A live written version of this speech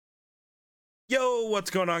Yo, what's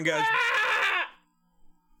going on, guys?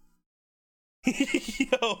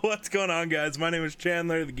 Yo, what's going on, guys? My name is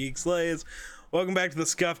Chandler, the GeekSlays. Welcome back to the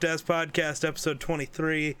Scuffed Ass Podcast, episode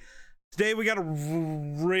 23. Today we got a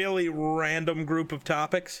really random group of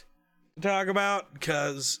topics to talk about,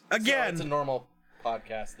 because, again... So it's a normal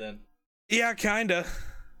podcast, then. Yeah, kinda.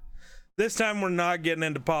 This time we're not getting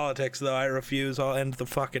into politics, though. I refuse. I'll end the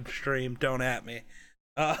fucking stream. Don't at me.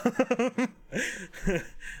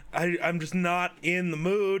 I'm just not in the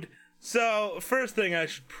mood. So, first thing I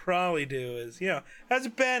should probably do is, how's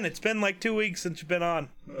it been? It's been like 2 weeks since you've been on.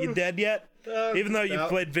 You dead yet? Even though you've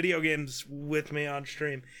played video games with me on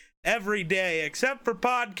stream every day, except for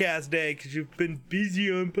podcast day, because you've been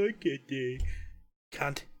busy on podcast day.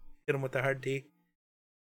 Cunt. Hit him with the hard T.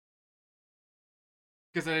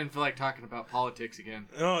 Because I didn't feel like talking about politics again.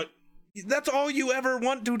 Oh, that's all you ever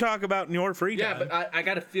want to talk about in your free time. Yeah, but I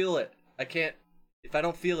gotta feel it. I can't... If I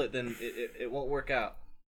don't feel it, then it won't work out.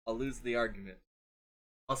 I'll lose the argument.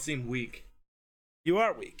 I'll seem weak. You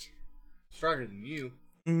are weak. Stronger than you.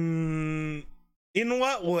 In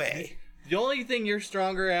what way? The only thing you're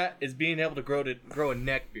stronger at is being able to grow a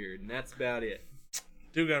neck beard, and that's about it.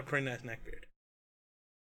 Dude got a pretty nice neck beard.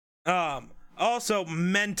 Also,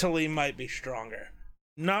 mentally might be stronger.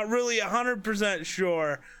 Not really 100%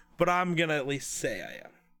 sure, but I'm gonna at least say I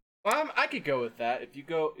am. Well, I could go with that. If you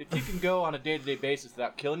can go on a day-to-day basis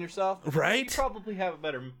without killing yourself, right? You probably have a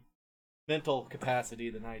better mental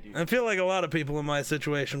capacity than I do. I feel like a lot of people in my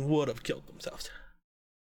situation would have killed themselves.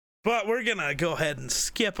 But we're gonna go ahead and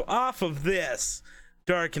skip off of this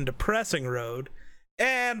dark and depressing road,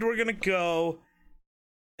 and we're gonna go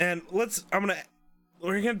and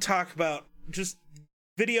we're gonna talk about just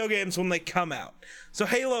video games when they come out. So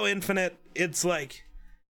Halo Infinite, it's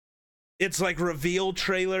like reveal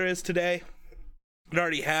trailer is today. It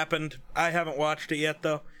already happened. I haven't watched it yet,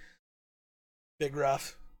 though. Big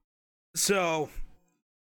rough. So,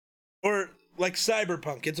 or like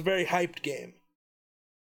Cyberpunk, it's a very hyped game.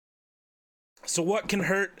 So what can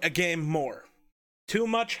hurt a game more? Too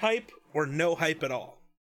much hype or no hype at all?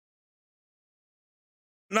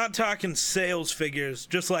 Not talking sales figures,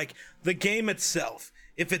 just like the game itself.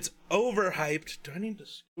 If it's overhyped, do I need to...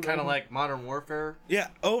 Kind of like Modern Warfare? Yeah,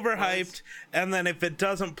 overhyped, and then if it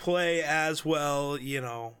doesn't play as well,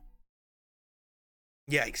 yikes.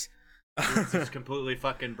 It's just completely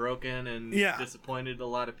fucking broken and disappointed a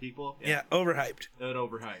lot of people. Yeah, overhyped. And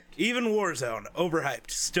overhyped. Even Warzone,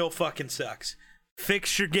 overhyped, still fucking sucks.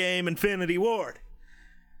 Fix your game, Infinity Ward.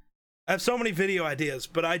 I have so many video ideas,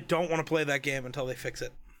 but I don't want to play that game until they fix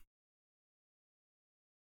it.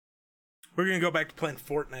 We're gonna go back to playing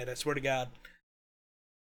Fortnite, I swear to God.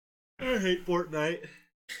 I hate Fortnite.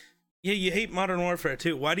 Yeah, you hate Modern Warfare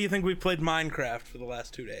too. Why do you think we played Minecraft for the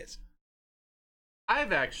last 2 days?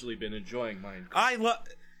 I've actually been enjoying Minecraft.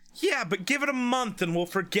 Yeah, but give it a month and we'll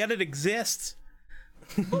forget it exists.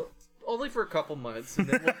 Well, only for a couple months, and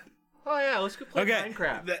then let's go play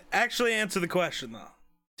Minecraft. Actually answer the question, though.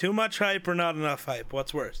 Too much hype or not enough hype?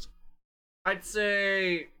 What's worse? I'd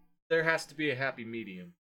say there has to be a happy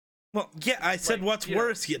medium. Well, yeah, I said what's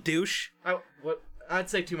worse, you douche. I'd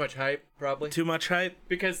say too much hype, probably. Too much hype?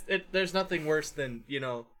 Because there's nothing worse than,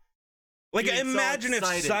 Like, imagine if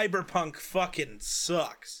Cyberpunk fucking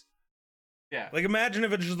sucks. Yeah. Like, imagine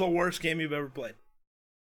if it's just the worst game you've ever played.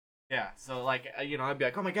 Yeah, so, I'd be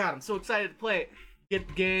like, oh my god, I'm so excited to play it. Get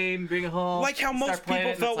the game, bring it home. Like how most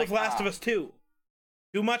people felt with Last of Us 2.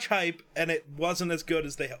 Too much hype, and it wasn't as good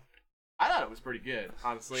as they hoped. I thought it was pretty good,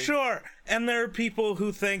 honestly. Sure, and there are people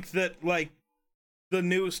who think that, the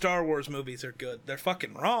new Star Wars movies are good. They're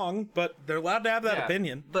fucking wrong, but they're allowed to have that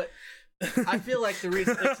opinion. But I feel like the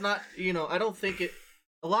reason it's not, I don't think it...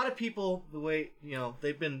 A lot of people, the way,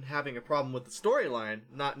 they've been having a problem with the storyline,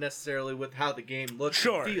 not necessarily with how the game looks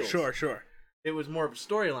and feels. Sure. It was more of a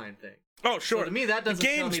storyline thing. Oh, sure. So to me, that doesn't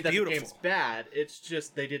tell me that the game's bad. It's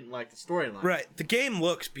just they didn't like the storyline. Right. The game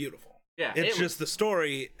looks beautiful. Yeah, it's just the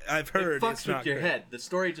story, I've heard, it fucks with your head. The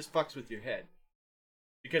story just fucks with your head.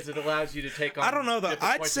 Because it allows you to take on... I don't know, though.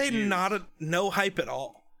 I'd say no hype at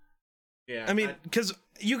all. Yeah. I mean, because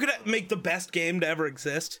you could make the best game to ever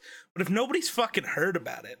exist, but if nobody's fucking heard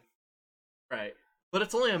about it... Right. But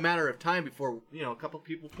it's only a matter of time before, a couple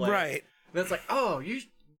people play. Right. And it's like,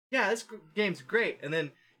 this game's great. And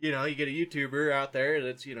then, you get a YouTuber out there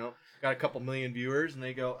that's, got a couple million viewers, and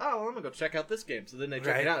they go, oh, I'm gonna go check out this game. So then they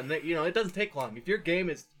check it out, and it doesn't take long. If your game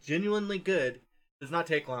is genuinely good, it does not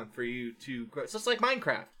take long for you to grow. So it's like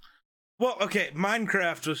Minecraft. Well, okay,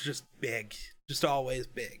 Minecraft was just big. Just always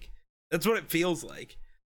big. That's what it feels like.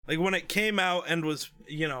 Like, when it came out and was,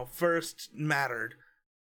 first mattered,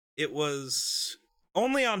 it was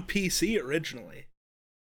only on PC originally.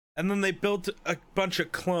 And then they built a bunch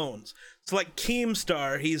of clones. So like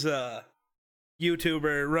Keemstar, he's a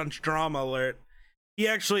YouTuber, runs Drama Alert. He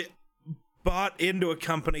actually bought into a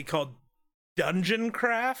company called Dungeon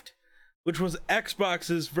Craft, which was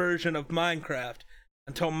Xbox's version of Minecraft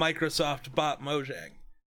until Microsoft bought Mojang.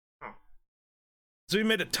 So he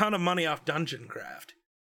made a ton of money off Dungeon Craft.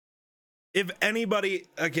 If anybody,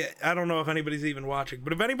 again, I don't know if anybody's even watching,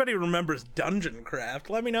 but if anybody remembers Dungeon Craft,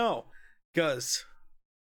 let me know, because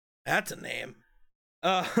that's a name.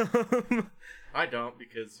 I don't,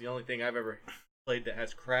 because the only thing I've ever played that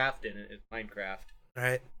has craft in it is Minecraft.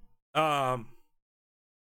 Right.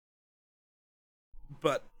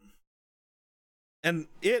 But, and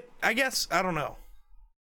I guess, I don't know.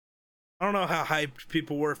 I don't know how hyped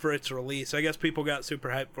people were for its release. I guess people got super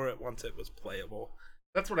hyped for it once it was playable.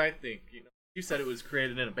 That's what I think. You said it was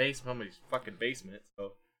created in a somebody's fucking basement,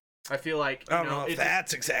 so I feel like I don't know if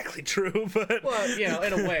that's exactly true, but well,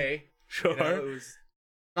 in a way, sure. It was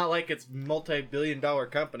not like it's multi-billion-dollar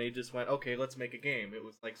company just went, okay, let's make a game. It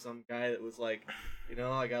was like some guy that was like, I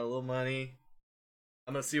got a little money,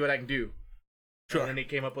 I'm gonna see what I can do. Sure. And then he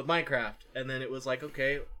came up with Minecraft, and then it was like,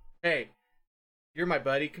 okay, hey, you're my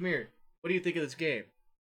buddy, come here. What do you think of this game?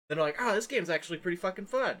 Then they're like, this game's actually pretty fucking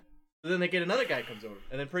fun. So then they get another guy comes over,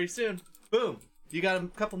 and then pretty soon, boom, you got a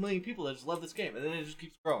couple million people that just love this game, and then it just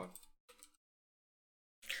keeps growing.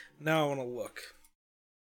 Now I want to look.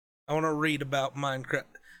 I want to read about Minecraft.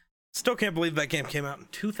 Still can't believe that game came out in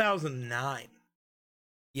 2009.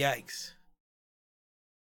 Yikes.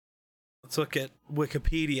 Let's look at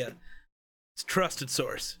Wikipedia. It's a trusted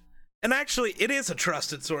source. And actually, it is a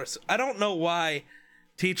trusted source. I don't know why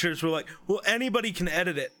teachers were like, well, anybody can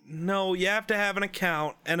edit it. No, you have to have an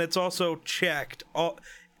account, and it's also checked.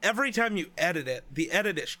 Every time you edit it, the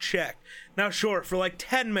edit is checked. Now, sure, for like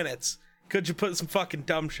 10 minutes, could you put some fucking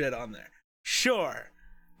dumb shit on there? Sure.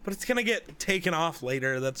 But it's gonna get taken off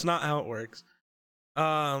later. That's not how it works.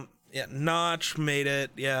 Yeah, Notch made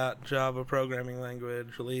it. Yeah, Java programming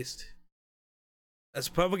language released as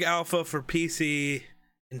public alpha for PC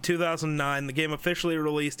in 2009. The game officially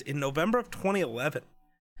released in November of 2011.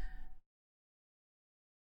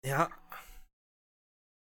 Yeah.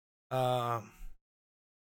 Oh,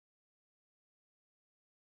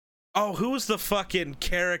 who's the fucking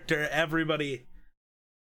character everybody...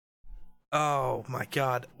 Oh my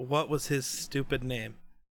god, what was his stupid name?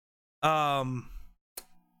 What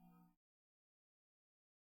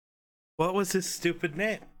was his stupid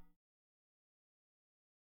name?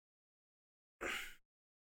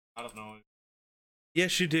 I don't know.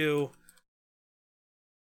 Yes, you do.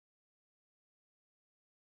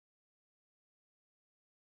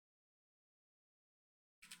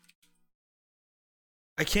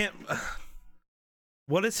 I can't...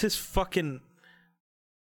 What is his fucking...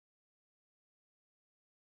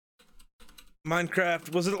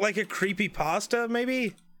 Minecraft? Was it like a creepypasta,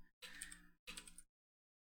 maybe?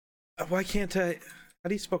 Why can't I... How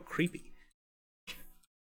do you spell creepy?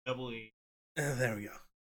 Double E. There we go.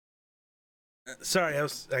 Sorry,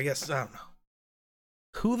 I guess, I don't know.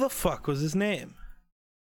 Who the fuck was his name?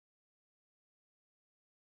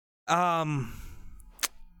 No.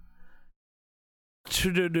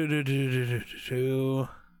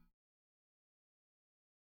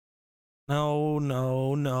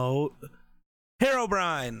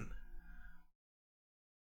 Herobrine.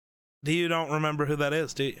 You don't remember who that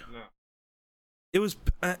is, do you? No. It was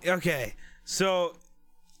okay. So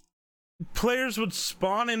players would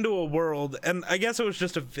spawn into a world, and I guess it was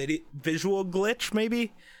just a visual glitch,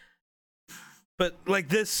 maybe. But like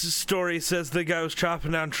this story says, the guy was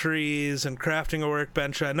chopping down trees and crafting a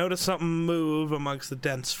workbench. I noticed something move amongst the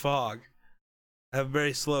dense fog. I have a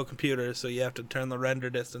very slow computer, so you have to turn the render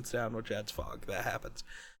distance down, which adds fog. That happens.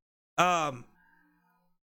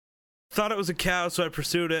 Thought it was a cow, so I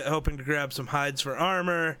pursued it, hoping to grab some hides for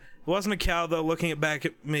armor. It wasn't a cow, though. Looking back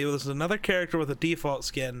at me, it was another character with a default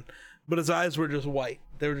skin, but his eyes were just white.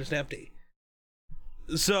 They were just empty.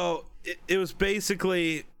 So it was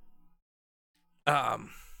basically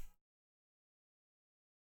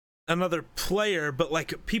another player, but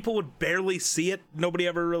like people would barely see it. Nobody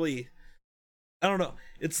ever really... I don't know.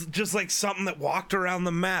 It's just like something that walked around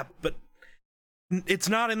the map, but it's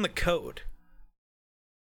not in the code.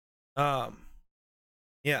 Yeah.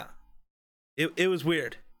 It was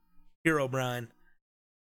weird. Herobrine.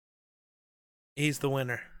 He's the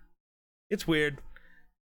winner. It's weird.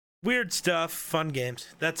 Weird stuff, fun games.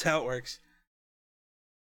 That's how it works.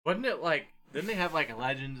 Wasn't it like, didn't they have like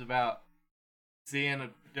legends about seeing a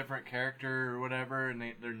different character or whatever, and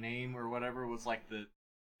their name or whatever was like the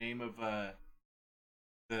name of the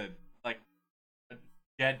like a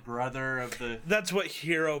dead brother of the. That's what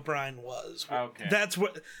Herobrine was. Okay.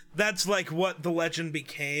 That's like what the legend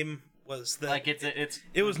became. Was that like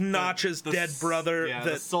it was Notch's dead brother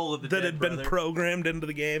the soul of the that dead had brother. been programmed into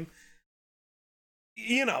the game.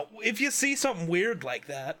 You know, if you see something weird like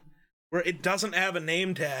that, where it doesn't have a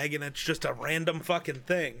name tag and it's just a random fucking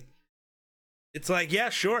thing, it's like, yeah,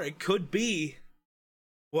 sure, it could be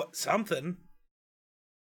something.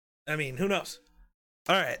 I mean, who knows?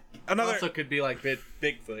 All right, another. Also, could be like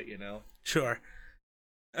Bigfoot, you know. Sure.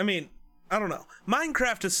 I mean, I don't know.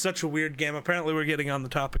 Minecraft is such a weird game. Apparently, we're getting on the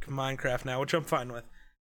topic of Minecraft now, which I'm fine with.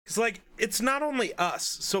 Because, like, it's not only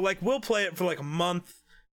us. So, like, we'll play it for, like, a month,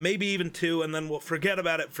 maybe even 2, and then we'll forget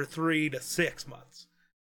about it for 3 to 6 months.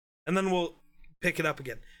 And then we'll pick it up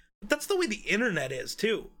again. But that's the way the internet is,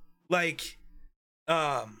 too. Like, you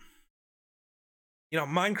know,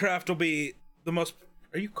 Minecraft will be the most...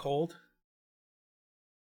 Are you cold?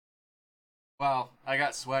 Well, I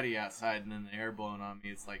got sweaty outside, and then the air blowing on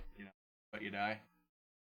me. It's like, you know, but you die.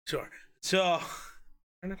 Sure. So,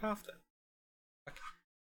 turn it off then. Okay.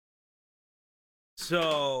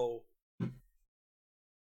 So.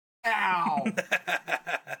 Ow!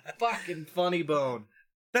 Fucking funny bone.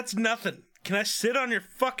 That's nothing. Can I sit on your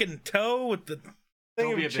fucking toe with the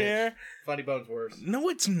thing of a chair? Bitch. Funny bone's worse. No,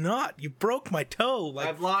 it's not. You broke my toe. Like,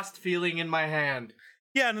 I've lost feeling in my hand.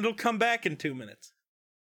 Yeah, and it'll come back in 2 minutes.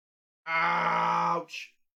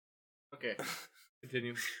 Ouch! Okay,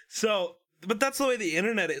 continue. So, but that's the way the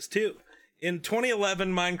internet is, too. In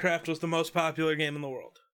 2011, Minecraft was the most popular game in the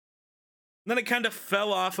world. Then it kind of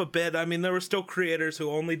fell off a bit. I mean, there were still creators who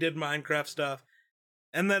only did Minecraft stuff.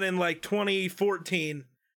 And then in, like, 2014,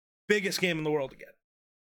 biggest game in the world again.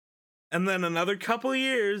 And then another couple of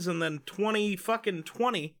years, and then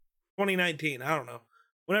 2019, I don't know.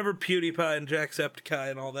 Whenever PewDiePie and Jacksepticeye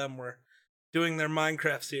and all them were doing their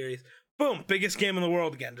Minecraft series, boom, biggest game in the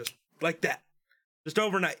world again, just like that. Just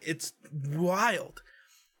overnight. It's wild.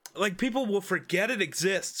 Like, people will forget it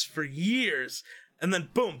exists for years, and then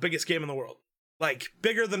boom, biggest game in the world. Like,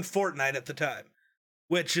 bigger than Fortnite at the time,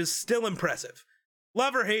 which is still impressive.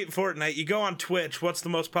 Love or hate Fortnite, you go on Twitch, what's the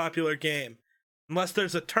most popular game? Unless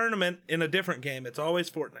there's a tournament in a different game, it's always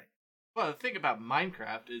Fortnite. Well, the thing about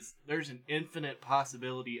Minecraft is there's an infinite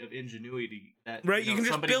possibility of ingenuity that right, you can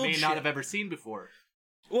just somebody build may shit. not have ever seen before.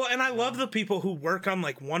 Well, and I love the people who work on,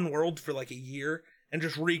 like, one world for, like, a year and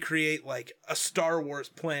just recreate, like, a Star Wars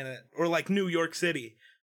planet or, like, New York City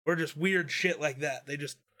or just weird shit like that. They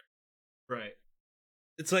just... Right.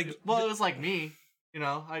 It's like... Well, it was like me. You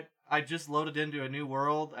know, I just loaded into a new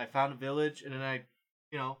world. I found a village, and then I,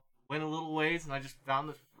 you know, went a little ways, and I just found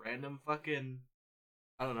this random fucking...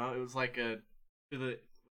 I don't know. It was like a... To the... What's it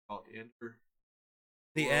called? Ender?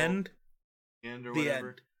 The end? End or the whatever.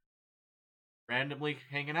 end. Randomly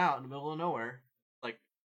hanging out in the middle of nowhere. Like,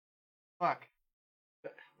 fuck.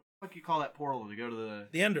 What the fuck you call that portal to go to the...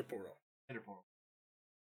 The Ender portal. Ender portal.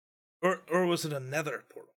 Or was it a Nether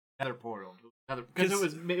portal? Nether portal. Because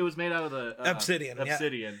it was made out of the... Obsidian.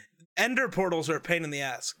 Obsidian. Yeah. Ender portals are a pain in the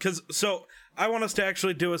ass. So, I want us to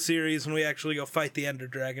actually do a series when we actually go fight the Ender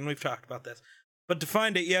Dragon. We've talked about this. But to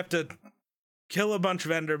find it, you have to kill a bunch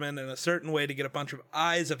of Endermen in a certain way to get a bunch of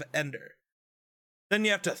Eyes of Ender. Then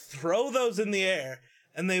you have to throw those in the air,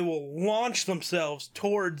 and they will launch themselves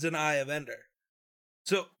towards an Eye of Ender.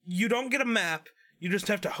 So, you don't get a map, you just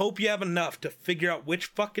have to hope you have enough to figure out which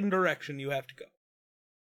fucking direction you have to go.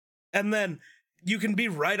 And then, you can be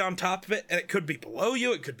right on top of it, and it could be below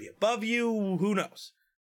you, it could be above you, who knows.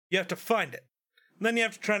 You have to find it. And then you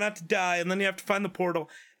have to try not to die, and then you have to find the portal,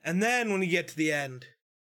 and then when you get to the end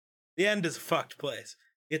is a fucked place.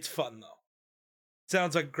 It's fun, though.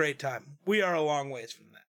 Sounds like a great time. We are a long ways from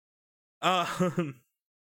that.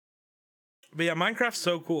 But yeah, Minecraft's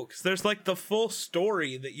so cool, because there's, like, the full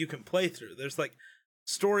story that you can play through. There's, like,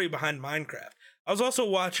 story behind Minecraft. I was also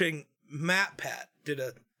watching MatPat did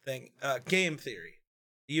a thing, Game Theory,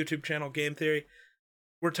 the YouTube channel Game Theory.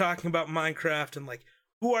 We're talking about Minecraft and, like,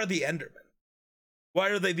 who are the Endermen? Why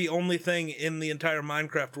are they the only thing in the entire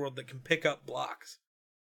Minecraft world that can pick up blocks?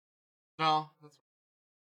 No, that's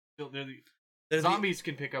still zombies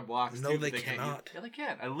can pick up blocks. No, too, they can't cannot. Yeah, they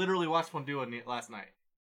can. I literally watched one do it last night.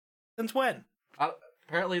 Since when?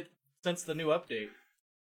 Apparently, since the new update.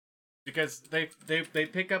 Because they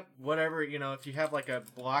pick up whatever, you know, if you have like a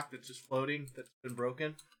block that's just floating that's been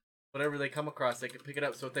broken, whatever they come across, they can pick it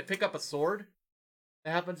up. So if they pick up a sword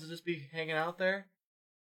that happens to just be hanging out there,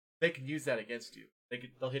 they can use that against you.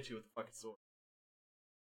 They'll hit you with a fucking sword.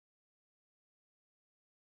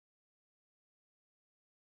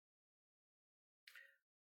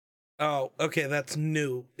 Oh, okay, that's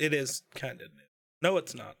new. It is kind of new. No,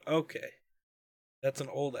 it's not. Okay. That's an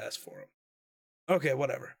old ass forum. Okay,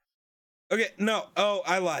 whatever. Okay, no. Oh,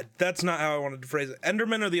 I lied. That's not how I wanted to phrase it.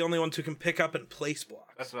 Endermen are the only ones who can pick up and place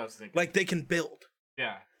blocks. That's what I was thinking. Like, they can build.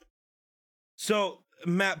 Yeah. So,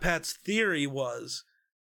 MatPat's theory was,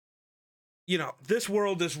 you know, this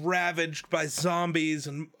world is ravaged by zombies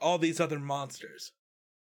and all these other monsters.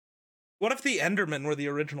 What if the Endermen were the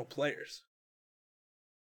original players?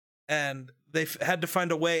 And they had to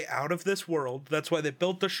find a way out of this world. That's why they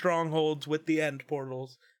built the strongholds with the end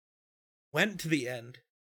portals, went to the end,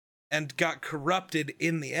 and got corrupted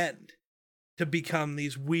in the end to become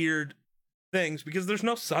these weird things because there's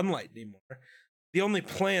no sunlight anymore. The only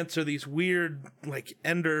plants are these weird, like,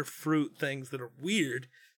 ender fruit things that are weird.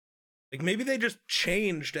 Like, maybe they just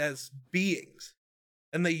changed as beings,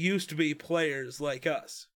 and they used to be players like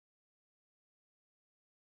us.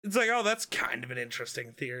 It's like, oh, that's kind of an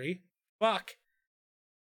interesting theory. Fuck.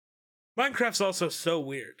 Minecraft's also so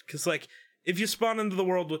weird, because, like, if you spawn into the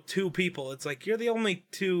world with 2 people, it's like, you're the only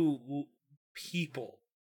 2 people.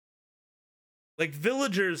 Like,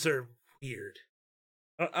 villagers are weird.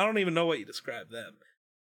 I don't even know what you describe them.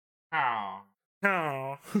 How?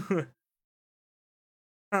 Oh.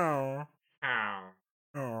 Oh. How?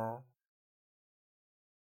 Oh.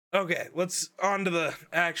 Okay, let's on to the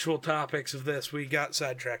actual topics of this. We got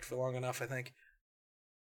sidetracked for long enough, I think.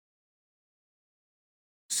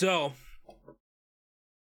 So,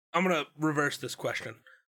 I'm gonna reverse this question.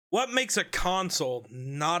 What makes a console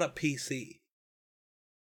not a PC?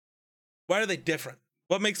 Why are they different?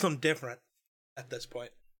 What makes them different at this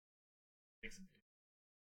point? Because,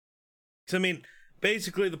 I mean,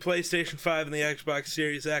 basically the PlayStation 5 and the Xbox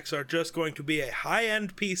Series X are just going to be a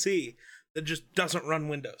high-end PC that just doesn't run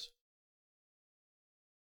Windows.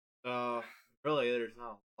 Really, there's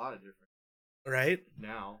not a lot of difference. Right?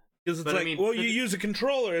 Now. Because it's like, well, you use a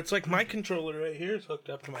controller. It's like my controller right here is hooked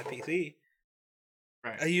up to my PC.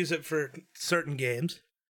 Right. I use it for certain games.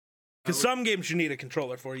 Because some games you need a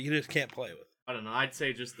controller for, you just can't play with. I don't know, I'd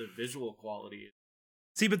say just the visual quality.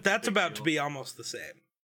 See, but that's about to be almost the same.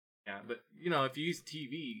 Yeah, but, you know, if you use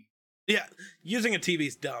TV... Yeah, using a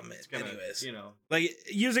TV's dumb anyways. You know. Like,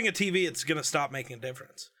 using a TV, it's going to stop making a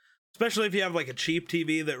difference. Especially if you have, like, a cheap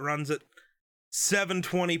TV that runs at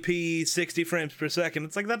 720p, 60 frames per second.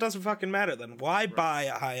 It's like, that doesn't fucking matter then. Why buy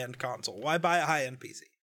a high-end console? Why buy a high-end PC?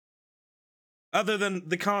 Other than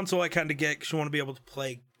the console I kind of get because you want to be able to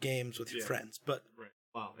play games with your friends, but... Right.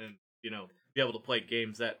 Wow, and, you know, be able to play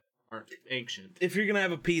games that aren't ancient. If you're going to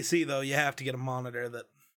have a PC, though, you have to get a monitor that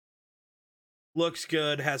looks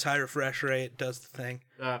good, has high refresh rate, does the thing.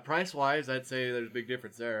 Price-wise, I'd say there's a big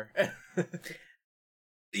difference there.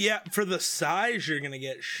 Yeah, for the size you're going to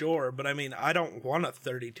get, sure, but I mean, I don't want a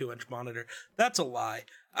 32-inch monitor. That's a lie.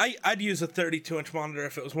 I'd use a 32-inch monitor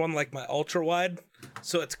if it was one like my ultra-wide,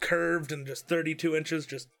 so it's curved and just 32 inches,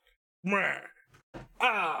 just...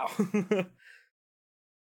 Ow!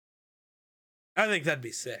 I think that'd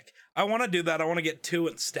be sick. I want to do that. I want to get 2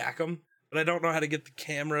 and stack them, but I don't know how to get the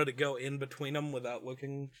camera to go in between them without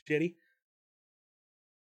looking shitty.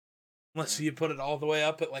 Unless you put it all the way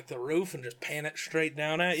up at, like, the roof and just pan it straight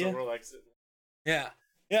down at you. Yeah.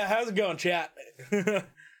 Yeah, how's it going, chat? Look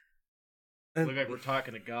like we're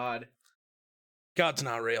talking to God. God's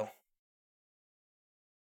not real.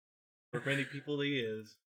 For many people, he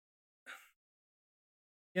is.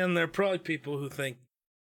 Yeah, and there are probably people who think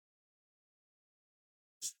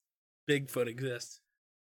Bigfoot exists.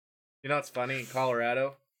 You know what's funny? In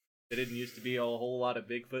Colorado, there didn't used to be a whole lot of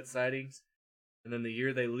Bigfoot sightings. And then the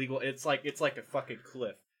year they it's like a fucking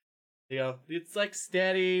cliff. You know, it's like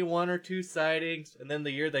steady 1 or 2 sightings, and then the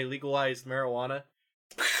year they legalized marijuana,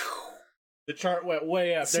 the chart went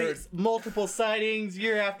way up. There's multiple sightings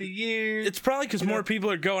year after year. It's probably because more people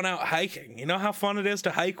are going out hiking. You know how fun it is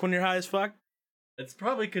to hike when you're high as fuck? It's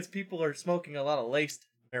probably because people are smoking a lot of laced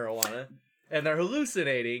marijuana, and they're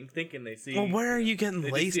hallucinating, thinking they see... Well, where are you getting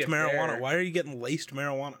laced marijuana? Why are you getting laced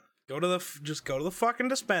marijuana? Just go to the fucking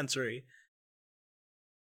dispensary.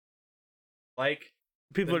 Like,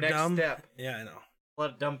 people are next dumb. Step. Yeah, I know. A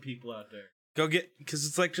lot of dumb people out there. Go get, because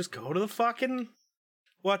it's like, just go to the fucking,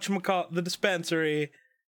 whatchamacallit, the dispensary,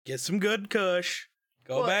 get some good kush,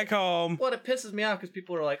 go back home. Well, it pisses me off because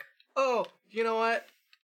people are like, oh, you know what?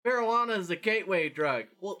 Marijuana is a gateway drug.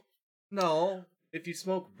 Well, no. If you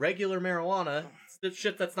smoke regular marijuana, it's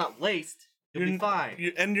shit that's not laced, you'll be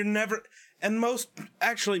fine.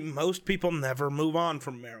 Most people never move on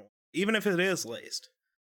from marijuana, even if it is laced.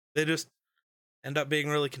 They just end up being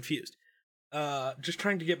really confused. Just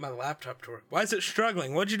trying to get my laptop to work. Why is it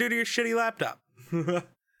struggling? What'd you do to your shitty laptop?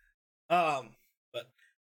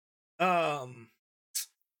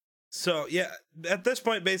 So yeah, at this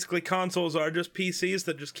point, basically consoles are just PCs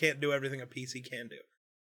that just can't do everything a PC can do.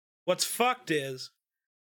 What's fucked is,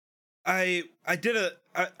 I'm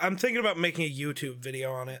thinking about making a YouTube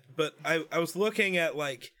video on it, but I was looking at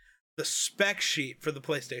like the spec sheet for the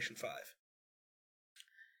PlayStation 5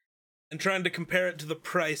 and trying to compare it to the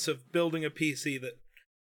price of building a PC that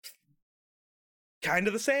kind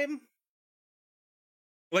of the same.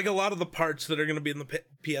 Like a lot of the parts that are going to be in the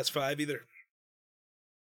PS5 either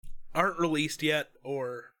aren't released yet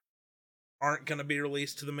or aren't going to be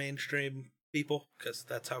released to the mainstream people, because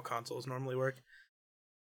that's how consoles normally work.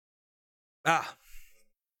 Gotta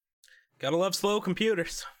love slow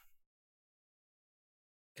computers.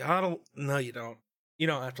 No, you don't. You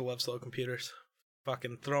don't have to love slow computers.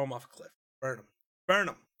 Fucking throw them off a cliff. Burn them. Burn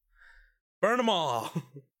them. Burn them all.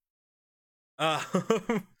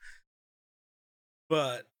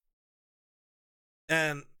 But,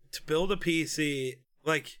 and to build a PC,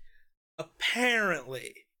 like,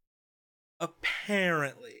 apparently,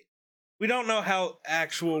 we don't know how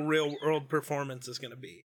actual real world performance is going to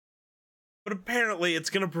be, but apparently it's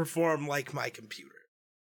going to perform like my computer.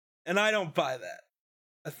 And I don't buy that.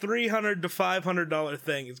 A $300 to $500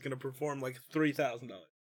 thing is going to perform like $3,000.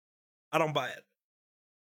 I don't buy it.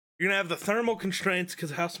 You're going to have the thermal constraints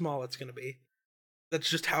because of how small it's going to be. That's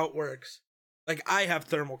just how it works. Like, I have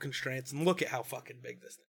thermal constraints, and look at how fucking big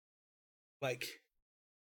this thing is. Like,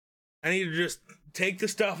 I need to just take the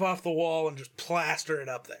stuff off the wall and just plaster it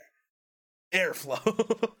up there.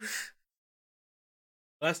 Airflow.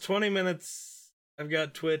 Last 20 minutes, I've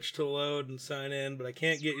got Twitch to load and sign in, but I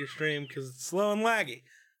can't get your stream because it's slow and laggy.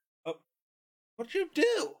 Oh, what'd you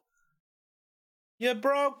do? You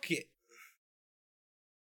broke it.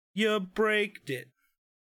 You braked it.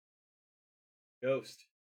 Ghost.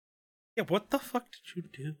 Yeah, what the fuck did you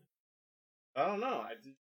do? I don't know. I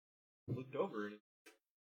just looked over and...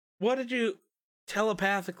 What did you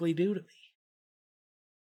telepathically do to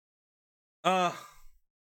me?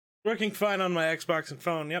 Working fine on my Xbox and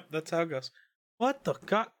phone. Yep, that's how it goes. What the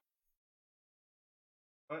god?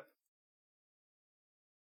 What?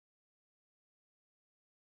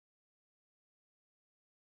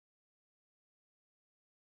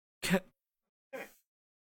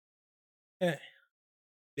 Hey,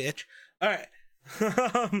 bitch. Alright.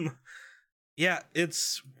 Yeah,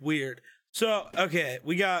 it's weird. So, okay,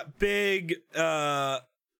 we got big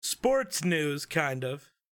sports news, kind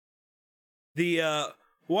of. The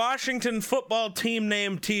Washington football team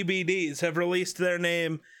name TBDs have released their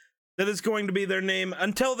name that is going to be their name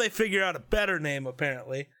until they figure out a better name,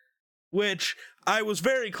 apparently. Which I was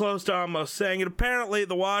very close to almost saying it. Apparently,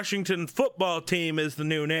 the Washington football team is the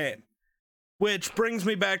new name. Which brings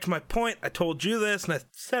me back to my point. I told you this, and I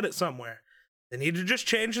said it somewhere. They need to just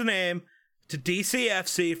change the name to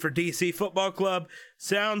DCFC for DC Football Club.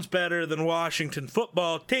 Sounds better than Washington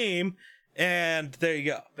Football Team. And there you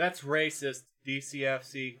go. That's racist.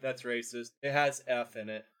 DCFC, that's racist. It has F in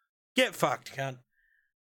it. Get fucked, cunt.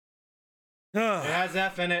 It has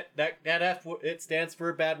F in it. That F, it stands for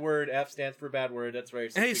a bad word. F stands for a bad word. That's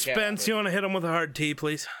racist. Hey, Spence, you want to hit him with a hard T,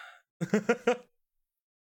 please?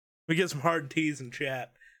 We get some hard T's in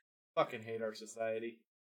chat. Fucking hate our society.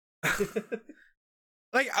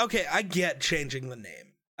 Like, okay, I get changing the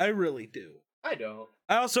name. I really do. I don't.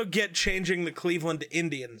 I also get changing the Cleveland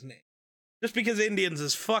Indians name. Just because Indians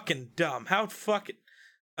is fucking dumb. How fucking...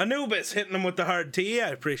 Anubis hitting them with the hard T, I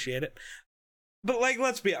appreciate it. But, like,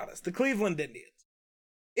 let's be honest. The Cleveland Indians.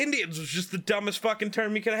 Indians was just the dumbest fucking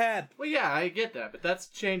term you could have had. Well, yeah, I get that. But that's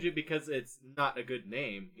changing because it's not a good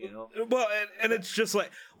name, you know? Well, and it's just like...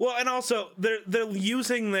 Well, and also, they're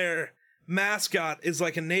using their mascot is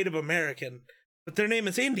like a Native American, but their name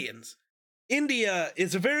is Indians. India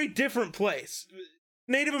is a very different place.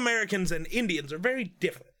 Native Americans and Indians are very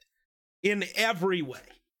different. In every way.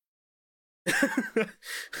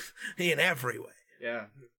 In every way. Yeah.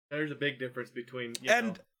 There's a big difference between,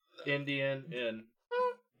 Indian and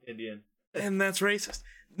Indian. And that's racist.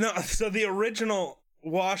 No, so the original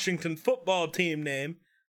Washington football team name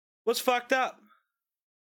was fucked up.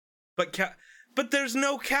 But there's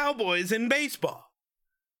no Cowboys in baseball.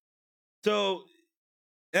 So,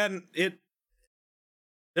 and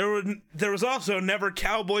there was also never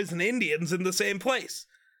Cowboys and Indians in the same place.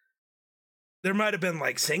 There might have been,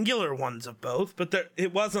 like, singular ones of both, but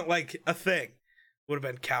it wasn't, like, a thing. Would have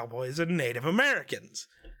been Cowboys and Native Americans.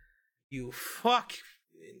 You fuck...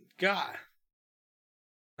 God.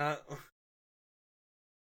 No,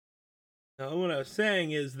 what I was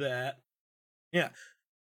saying is that... Yeah.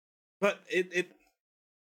 But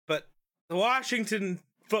But the Washington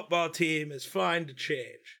football team is fine to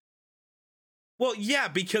change. Well, yeah,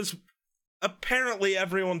 because apparently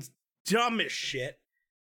everyone's dumb as shit.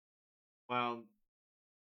 Well,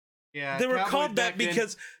 yeah. They were called that then.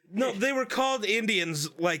 because... No, they were called Indians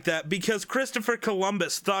like that because Christopher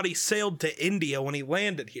Columbus thought he sailed to India when he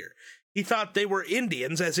landed here. He thought they were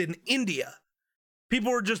Indians, as in India.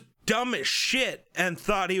 People were just dumb as shit and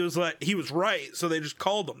thought he was right, so they just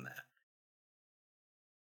called him that.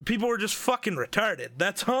 People were just fucking retarded.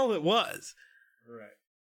 That's all it was.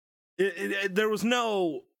 Right. There was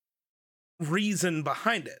no reason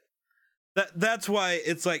behind it. That's why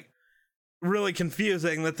it's like really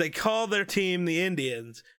confusing that they call their team the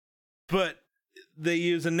Indians, but they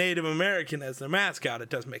use a Native American as their mascot. It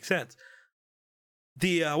doesn't make sense.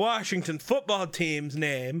 The Washington football team's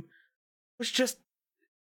name was just...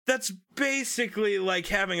 That's basically like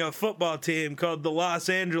having a football team called the Los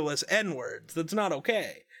Angeles N-words. That's not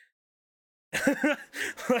okay.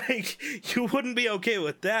 Like, you wouldn't be okay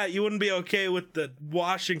with that. You wouldn't be okay with the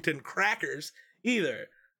Washington Crackers either.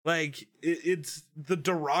 Like, it's the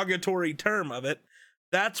derogatory term of it.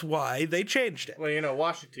 That's why they changed it. Well,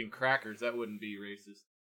 Washington Crackers, that wouldn't be racist.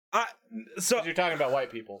 So you're talking about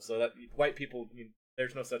white people, so that white people,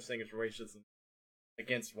 there's no such thing as racism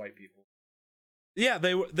against white people. Yeah,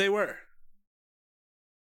 they were.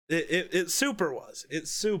 It super was. It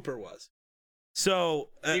super was. So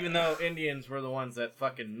even though Indians were the ones that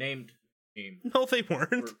fucking named the team. No, they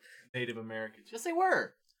weren't. Native Americans. Yes, they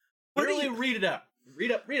were. Literally, read it up.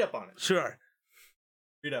 Read up on it. Sure.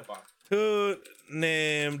 Read up on it. Who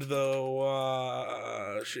named the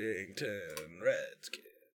Washington Redskins?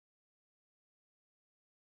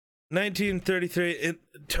 1933.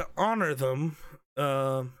 To honor them,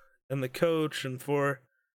 and the coach, and for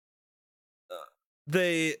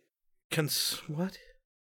they what?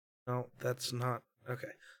 No, that's not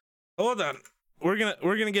okay. Hold on. We're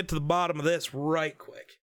gonna get to the bottom of this right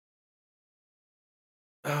quick.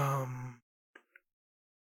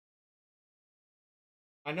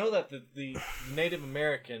 I know that the Native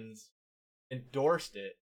Americans endorsed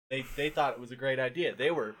it. They thought it was a great idea.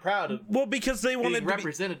 They were proud of because they wanted being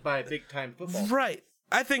represented by a big time football. Right.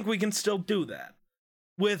 I think we can still do that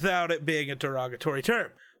without it being a derogatory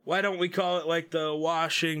term. Why don't we call it like the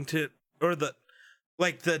Washington or the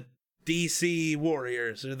DC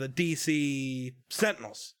Warriors or the DC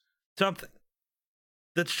Sentinels? Something.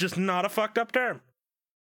 That's just not a fucked up term.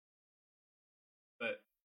 But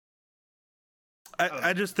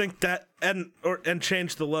I just think that and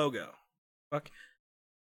change the logo. Fuck.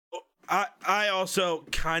 I also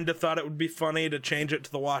kind of thought it would be funny to change it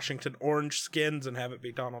to the Washington Orange Skins and have it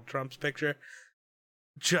be Donald Trump's picture.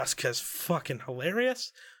 Just cause fucking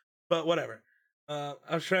hilarious. But whatever. I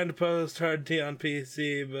was trying to post hard T on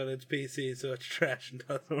PC, but it's PC, so it's trash and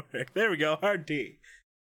doesn't work. There we go, hard T.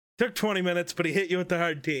 Took 20 minutes, but he hit you with the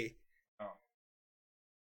hard T. Oh.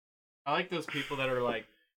 I like those people that are like,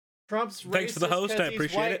 Trump's racist. Thanks for the host, I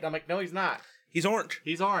appreciate white. it. I'm like, no, he's not. He's orange.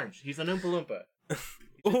 He's orange. He's an Oompa Loompa.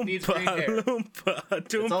 He just needs Oompa green hair. Loompa.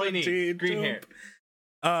 That's all he needs. Green hair.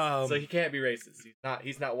 So he can't be racist.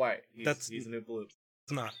 He's not white. He's an Oompa Loompa.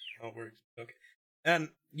 It's not how it works. Okay. And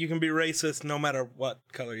you can be racist no matter what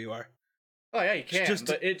color you are. Oh yeah, you can,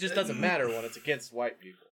 but it just doesn't matter when it's against white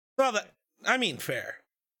people. Well, fair.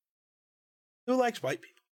 Who likes white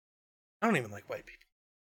people? I don't even like white people.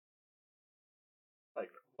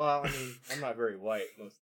 Well, I'm not very white.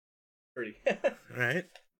 Most pretty. Right?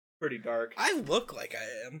 Pretty dark. I look like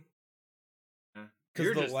I am. Because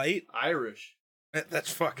You're the just light. Irish.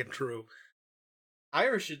 That's fucking true.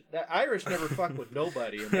 Irish never fuck with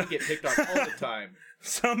nobody, and they get picked on all the time.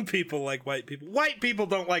 Some people like white people. White people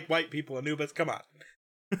don't like white people, Anubis. Come on.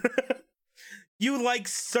 You like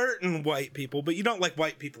certain white people, but you don't like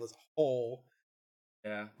white people as a whole.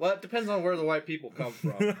 Yeah. Well, it depends on where the white people come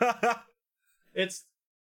from. It's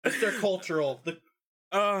their cultural.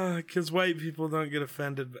 Because white people don't get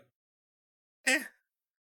offended. But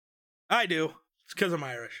I do. It's because I'm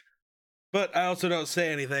Irish. But I also don't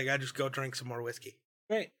say anything. I just go drink some more whiskey.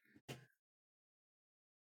 Great.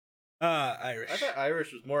 Irish. I thought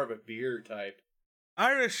Irish was more of a beer type.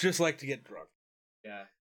 Irish just like to get drunk. Yeah.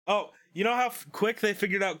 Oh, you know how quick they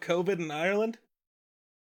figured out COVID in Ireland?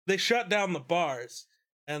 They shut down the bars.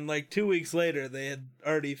 And 2 weeks later, they had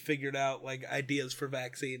already figured out ideas for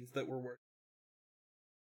vaccines that were working.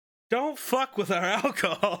 Don't fuck with our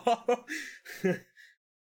alcohol.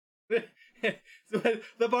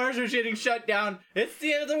 The bars are getting shut down. It's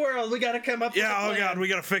the end of the world. We gotta come up with a plan. Oh god, we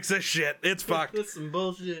gotta fix this shit. It's fucked. That's some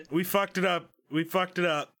bullshit. We fucked it up.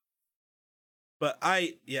 But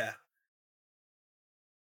yeah.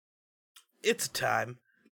 It's time.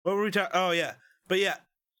 What were we talking? Oh yeah. But yeah,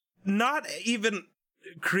 not even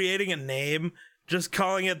creating a name just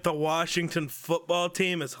calling it the Washington football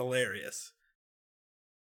team is hilarious.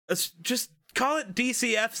 Just call it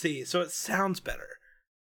DCFC so it sounds better.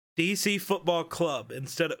 DC Football Club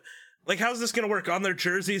instead of... Like, how's this going to work? On their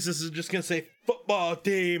jerseys, this is just going to say football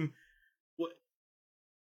team. What?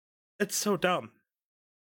 It's so dumb.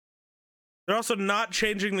 They're also not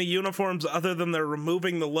changing the uniforms other than they're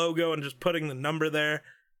removing the logo and just putting the number there.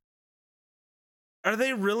 Are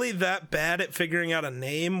they really that bad at figuring out a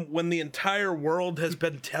name when the entire world has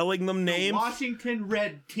been telling them names? The Washington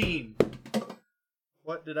Red Team.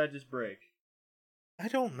 What did I just break? I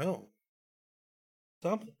don't know.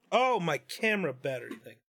 Something. Oh, my camera battery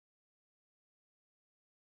thing.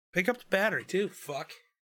 Pick up the battery, too. Fuck.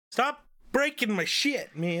 Stop breaking my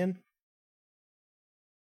shit, man.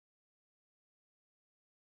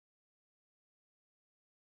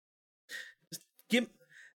 Just give...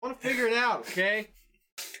 I want to figure it out, okay?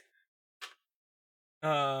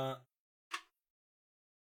 Yeah,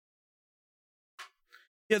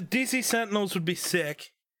 DC Sentinels would be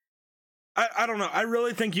sick. I don't know. I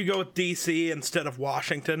really think you go with DC instead of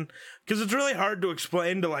Washington, because it's really hard to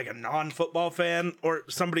explain to like a non-football fan or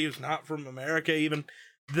somebody who's not from America, even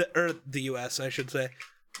or the US, I should say,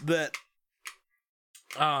 that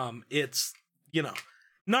it's, you know,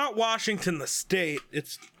 not Washington the state.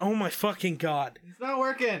 It's, oh my fucking god. It's not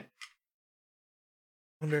working.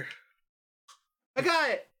 Wonder. I got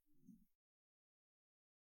it.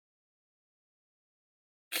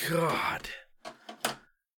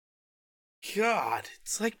 God,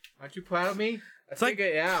 it's like... Aren't you proud of me? It's like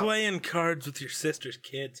playing cards with your sister's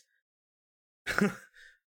kids. I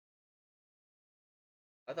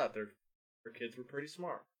thought their kids were pretty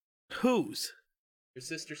smart. Whose? Your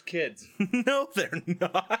sister's kids. No, they're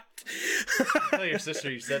not. Tell your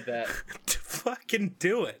sister you said that. Fucking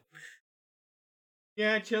do it.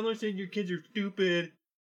 Yeah, Chandler said your kids are stupid.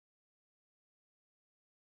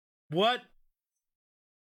 What?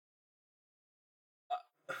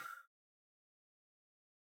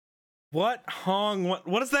 What Hong?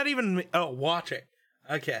 What does that even mean? Oh, watching.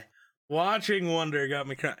 Okay. Watching Wonder got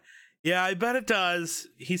me crying. Yeah, I bet it does.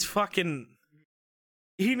 He's fucking...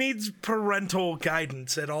 He needs parental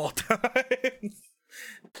guidance at all times.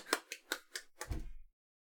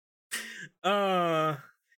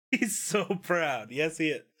 He's so proud. Yes, he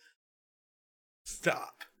is.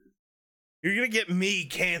 Stop. You're gonna get me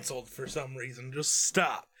canceled for some reason. Just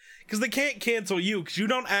stop. Because they can't cancel you, because you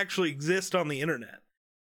don't actually exist on the internet.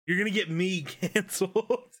 You're gonna get me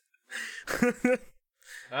canceled.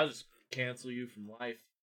 I'll just cancel you from life.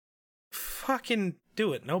 Fucking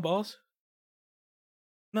do it. No balls?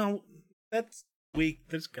 No, that's weak.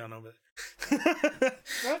 There's a gun over there.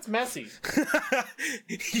 That's messy.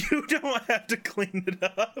 You don't have to clean it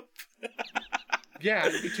up. Yeah,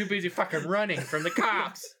 I'd be too busy fucking running from the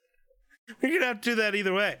cops. We're gonna have to do that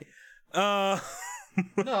either way. No.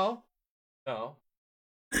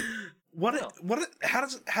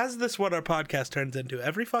 How's this what our podcast turns into?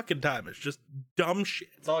 Every fucking time. It's just dumb shit.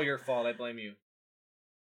 It's all your fault. I blame you.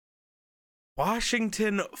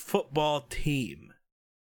 Washington football team.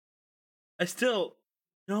 I still...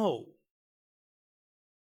 No.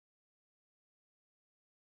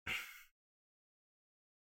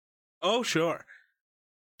 Oh, sure.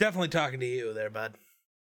 Definitely talking to you there, bud.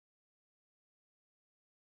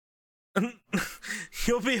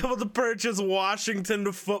 You'll be able to purchase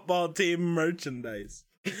Washington football team merchandise.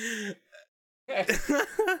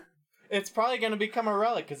 It's probably going to become a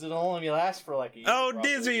relic because it'll only last for like a year. Oh, probably.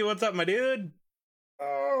 Dizzy, what's up, my dude?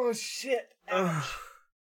 Oh, shit.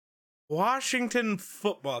 Washington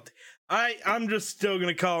football team. I'm just still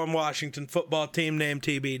going to call them Washington football team, name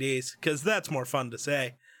TBDs, because that's more fun to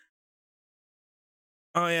say.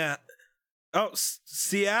 Oh, yeah. Oh,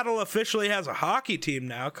 Seattle officially has a hockey team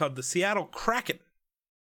now called the Seattle Kraken.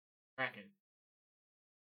 I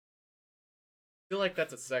feel like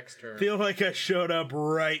that's a sex term. Feel like I showed up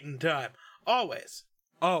right in time. Always.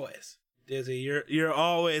 Dizzy, you're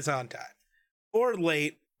always on time. Or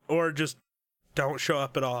late, or just don't show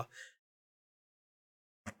up at all.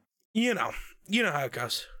 You know how it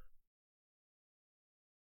goes.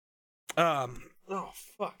 Oh,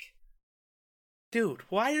 fuck. Dude,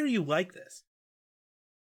 why are you like this?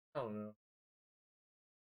 I don't know.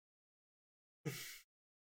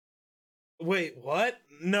 Wait, what?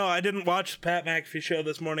 No, I didn't watch the Pat McAfee show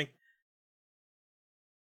this morning.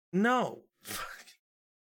 No.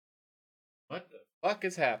 What the fuck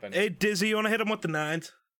is happening? Hey, Dizzy, you want to hit him with the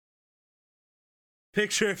nines?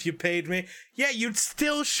 Picture if you paid me. Yeah, you'd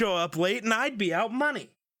still show up late and I'd be out money.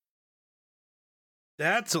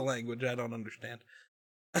 That's a language I don't understand.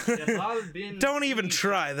 Don't even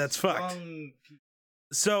try, that's fucked.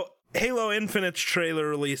 So, Halo Infinite's trailer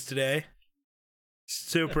released today.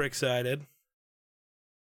 Super excited.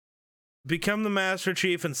 Become the Master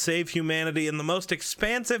Chief and save humanity in the most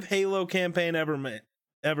expansive Halo campaign ever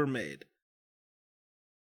made.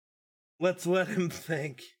 Let's let him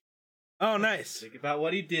think. Oh, nice. Think about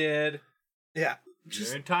what he did. Yeah.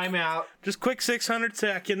 You're in timeout. Just quick 600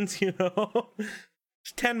 seconds, you know.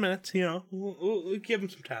 Just 10 minutes, you know. We'll give him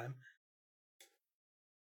some time.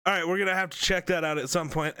 All right, we're going to have to check that out at some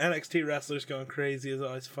point. NXT wrestlers going crazy is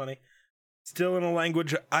always funny. Still in a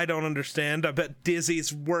language I don't understand. I bet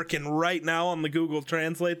Dizzy's working right now on the Google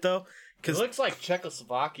Translate, though. It looks like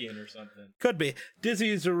Czechoslovakian or something. Could be.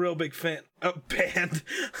 Dizzy's a real big fan. Band.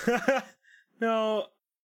 No.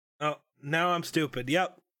 Oh, now I'm stupid.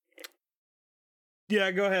 Yep. Yeah,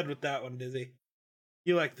 go ahead with that one, Dizzy.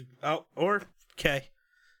 You like the... Oh, or... Okay.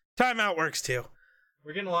 Timeout works, too.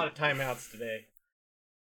 We're getting a lot of timeouts today.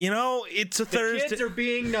 You know, it's a Thursday. The kids are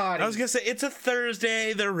being naughty. I was going to say, it's a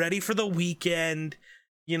Thursday. They're ready for the weekend.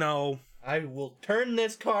 You know. I will turn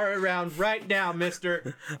this car around right now,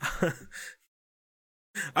 mister.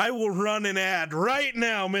 I will run an ad right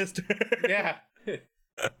now, mister. Yeah.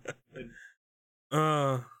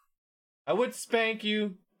 I would spank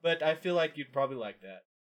you, but I feel like you'd probably like that.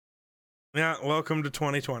 Yeah, welcome to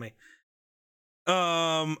 2020.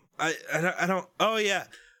 I don't... Oh, yeah.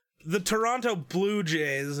 The Toronto Blue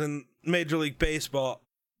Jays in Major League Baseball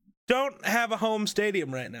don't have a home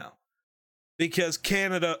stadium right now because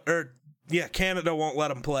Canada won't let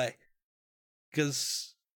them play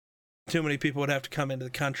because too many people would have to come into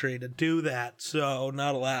the country to do that, so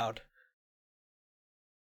not allowed.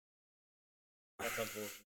 That's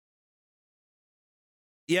unfortunate.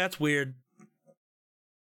 Yeah, it's weird.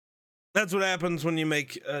 That's what happens when you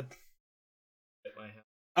make a...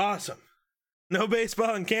 Awesome. No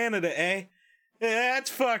baseball in Canada, eh? Yeah, that's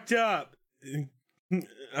fucked up. I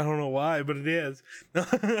don't know why, but it is.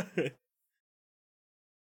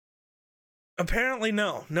 Apparently,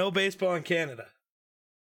 no. No baseball in Canada.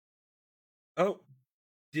 Oh,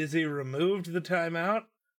 Dizzy removed the timeout?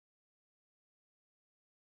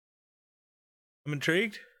 I'm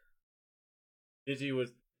intrigued.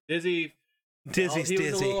 Dizzy's dizzy. He was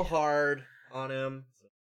a little hard on him.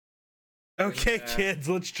 Okay, kids,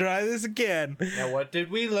 let's try this again. Now, what did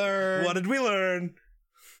we learn? What did we learn?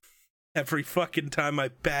 Every fucking time I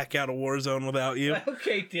back out of Warzone without you.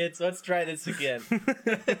 Okay, kids, let's try this again.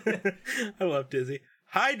 I love Dizzy.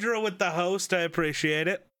 Hydra with the host, I appreciate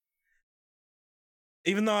it.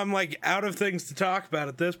 Even though I'm, like, out of things to talk about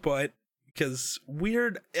at this point. Because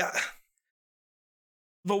weird...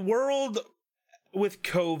 the world with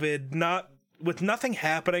COVID, with nothing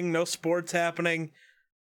happening, no sports happening...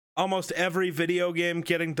 almost every video game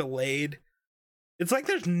getting delayed. It's like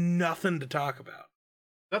there's nothing to talk about.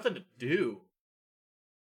 Nothing to do.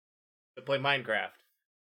 To play Minecraft.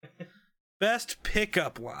 Best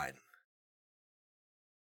pickup line.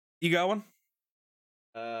 You got one?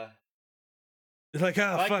 Like,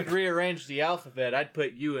 oh, if fuck. I could rearrange the alphabet, I'd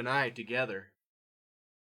put you and I together.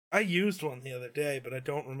 I used one the other day, but I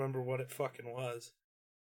don't remember what it fucking was.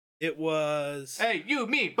 It was... Hey, you,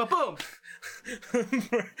 me, ba-boom!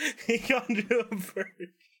 He got to do him first.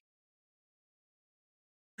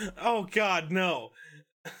 Oh, God, no.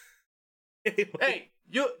 Hey,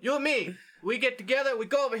 you and me. We get together, we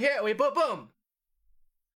go over here, we boom!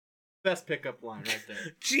 Best pickup line right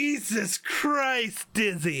there. Jesus Christ,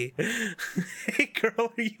 Dizzy. Hey,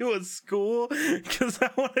 girl, are you at school? Because I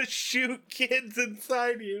want to shoot kids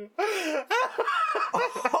inside you.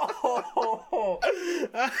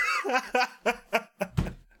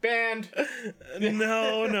 Banned.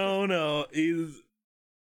 No. He's...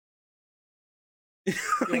 You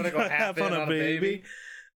want to go half on a baby?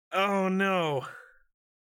 Oh, no.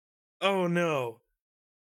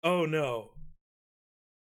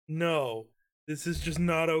 No, this is just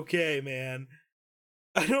not okay, man.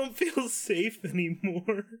 I don't feel safe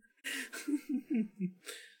anymore.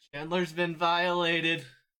 Chandler's been violated.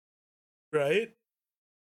 Right?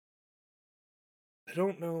 I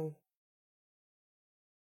don't know.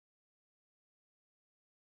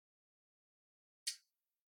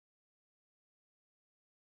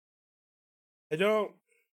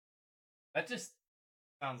 That just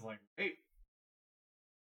sounds like rape.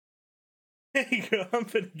 Hey girl, I'm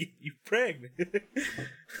gonna get you pregnant.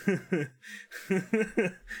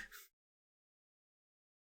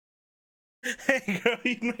 Hey girl,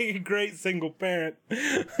 you'd make a great single parent.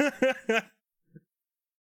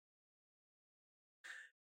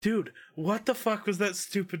 Dude, what the fuck was that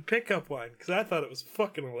stupid pickup line? Because I thought it was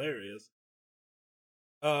fucking hilarious.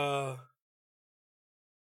 Oh.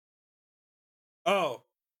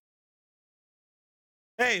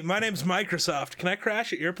 Hey, my name's Microsoft. Can I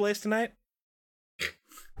crash at your place tonight?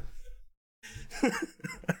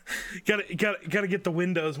 gotta get the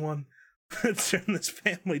Windows one. Let's turn this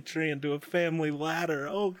family tree into a family ladder.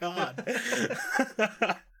 Oh God.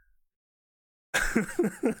 I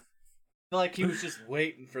feel like he was just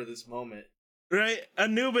waiting for this moment. Right?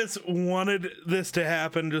 Anubis wanted this to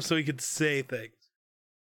happen just so he could say things.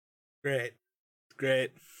 Great.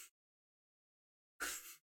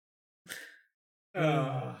 You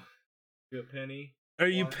a penny? Are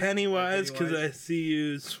you Pennywise? Because I see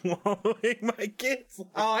you swallowing my kids.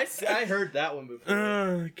 Oh, I heard that one before.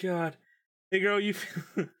 Oh, God. Hey, girl, you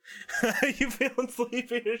feeling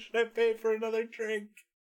sleepy, or should I pay for another drink?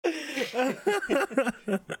 Is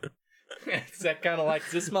that kind of like,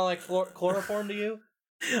 does this smell like chloroform to you?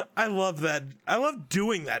 I love that. I love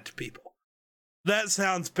doing that to people. That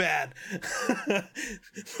sounds bad.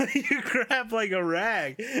 You grab like a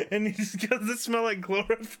rag and you just does it smell like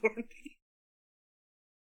chloroform?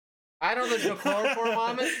 I don't know there's no chloroform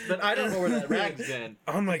on it, but I don't know where that rag's been.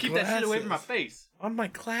 On my Keep glasses. that shit away from my face. On my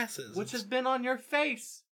glasses. Which has been on your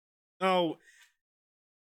face. Oh.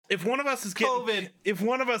 If one of us is getting COVID. If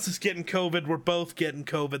one of us is getting COVID, we're both getting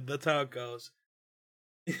COVID. That's how it goes.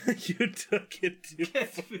 You took it too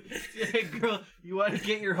far. Hey, girl, you want to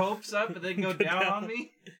get your hopes up and then go down on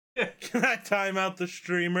me? Can I time out the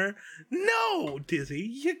streamer? No, Dizzy,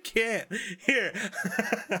 you can't. Here.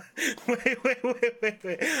 Wait.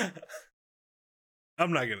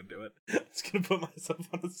 I'm not gonna do it. I'm just gonna put myself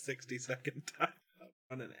on a 60-second time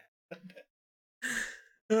on an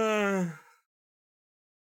ad.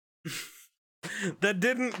 That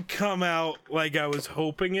didn't come out like I was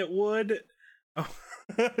hoping it would. Oh.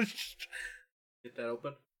 Get that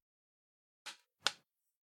open.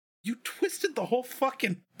 You twisted the whole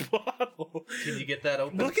fucking bottle. Can you get that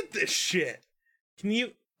open? Look at this shit. Can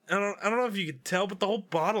you? I don't know if you can tell, but the whole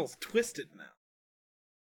bottle's twisted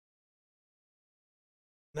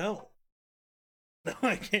now. No,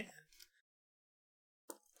 I can't.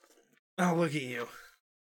 Oh, look at you.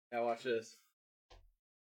 Now watch this.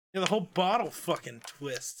 Yeah, the whole bottle fucking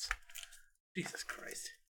twists. Jesus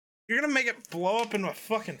Christ. You're gonna make it blow up in my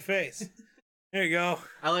fucking face. There you go.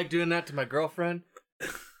 I like doing that to my girlfriend.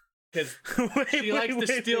 Because she likes to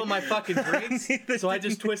steal my fucking drinks. So I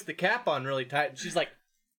just twist the cap on really tight. And she's like...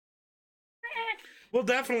 We'll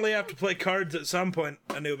definitely have to play cards at some point,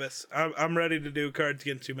 Anubis. I'm ready to do Cards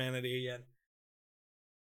Against Humanity again.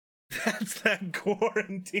 That's that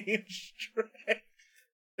quarantine strike.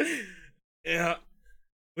 Yeah.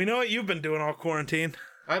 We know what you've been doing all quarantine.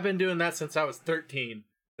 I've been doing that since I was 13.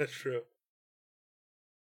 That's true.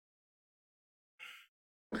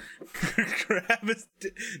 Grab his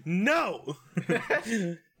no!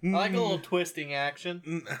 I like a little twisting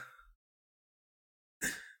action.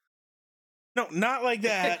 No, not like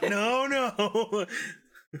that. No.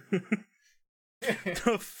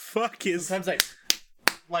 The fuck is... Sometimes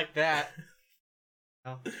like that.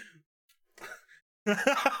 Oh.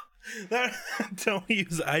 Don't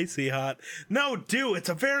use icy hot. No, do. It's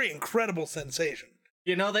a very incredible sensation.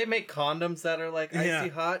 You know, they make condoms that are like icy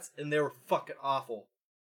hots, and they were fucking awful.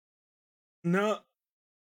 No.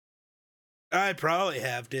 I probably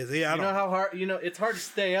have, Dizzy. I don't know how hard, it's hard to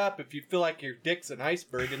stay up if you feel like your dick's an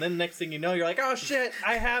iceberg, and then next thing you know, you're like, oh shit,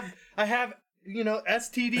 I have,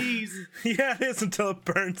 STDs. Yeah, it is until it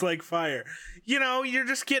burns like fire. You're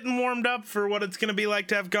just getting warmed up for what it's going to be like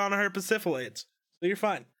to have gonorrhea herpes. So you're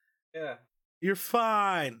fine. Yeah. You're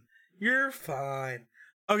fine.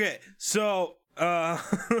 Okay, so, back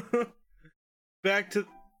to...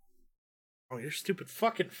 Oh, your stupid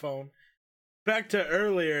fucking phone. Back to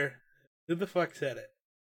earlier. Who the fuck said it?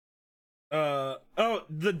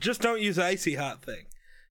 The just don't use icy hot thing.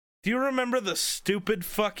 Do you remember the stupid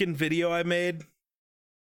fucking video I made?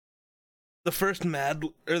 The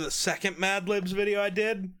second Mad Libs video I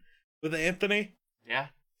did with Anthony? Yeah.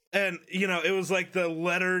 And, it was like the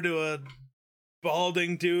letter to a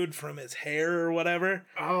balding dude from his hair or whatever.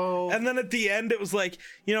 Oh. And then at the end it was like,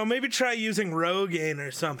 maybe try using Rogaine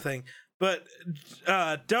or something. But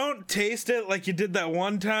don't taste it like you did that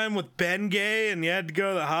one time with Ben Gay and you had to go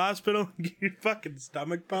to the hospital and get your fucking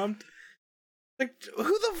stomach pumped. Like, who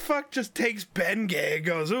the fuck just takes Ben Gay and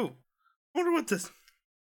goes, ooh, I wonder what this...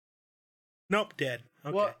 Nope, dead.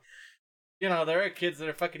 Okay. Well, there are kids that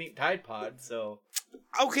are fucking eating Tide Pods, so...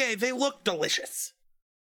 Okay, they look delicious.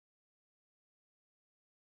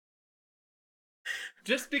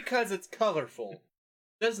 Just because it's colorful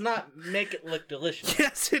does not make it look delicious.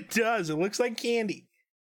 Yes, it does. It looks like candy.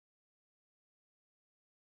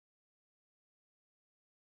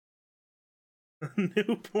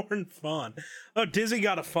 Newborn fawn. Oh, Dizzy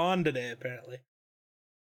got a fawn today, apparently.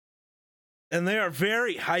 And they are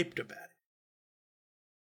very hyped about it.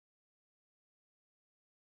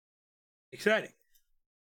 Exciting.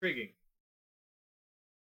 Intriguing.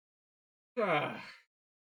 Kind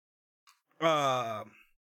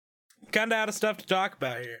of out of stuff to talk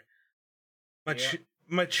about here.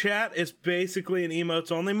 My chat is basically in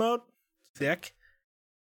emotes only mode. Sick.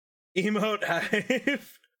 Emote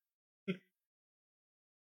hive.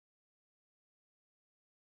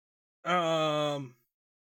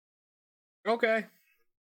 Okay.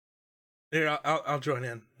 Here, I'll join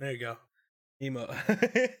in. There you go.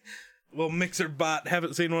 Emote. Little mixer bot.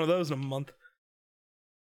 Haven't seen one of those in a month.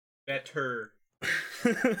 Better.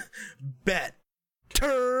 Better.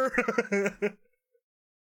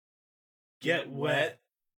 Get wet.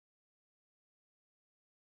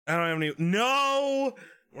 I don't have any. No!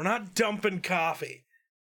 We're not dumping coffee.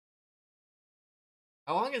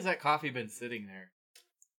 How long has that coffee been sitting there?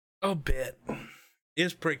 A bit.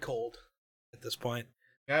 It's pretty cold at this point.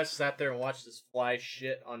 You guys sat there and watched this fly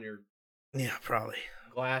shit on your probably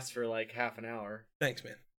glass for like half an hour. Thanks,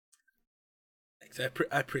 man. Thanks.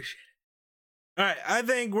 I appreciate it. All right, I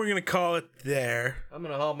think we're gonna call it there. I'm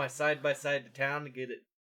gonna haul my side by side to town to get it.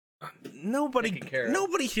 Nobody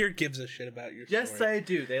here gives a shit about your story. Yes, I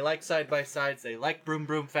do. They like side by sides. They like broom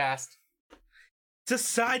broom fast. It's a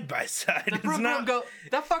side by side.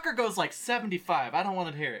 That fucker goes like 75. I don't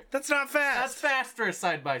want to hear it. That's not fast. That's fast for a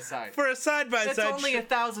side by side. For a side by side, it's only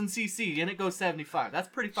 1,000 cc and it goes 75. That's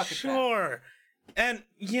pretty fucking fast. Sure, and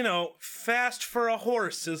fast for a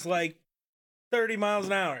horse is like 30 miles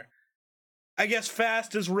an hour. I guess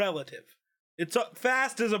fast is relative.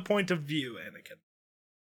 Fast is a point of view, Anakin.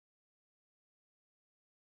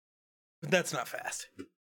 But that's not fast.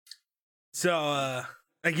 So,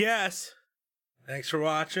 I guess, thanks for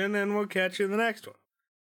watching, and we'll catch you in the next one.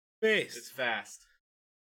 Peace. It's fast.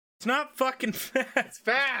 It's not fucking fast. It's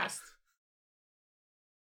fast!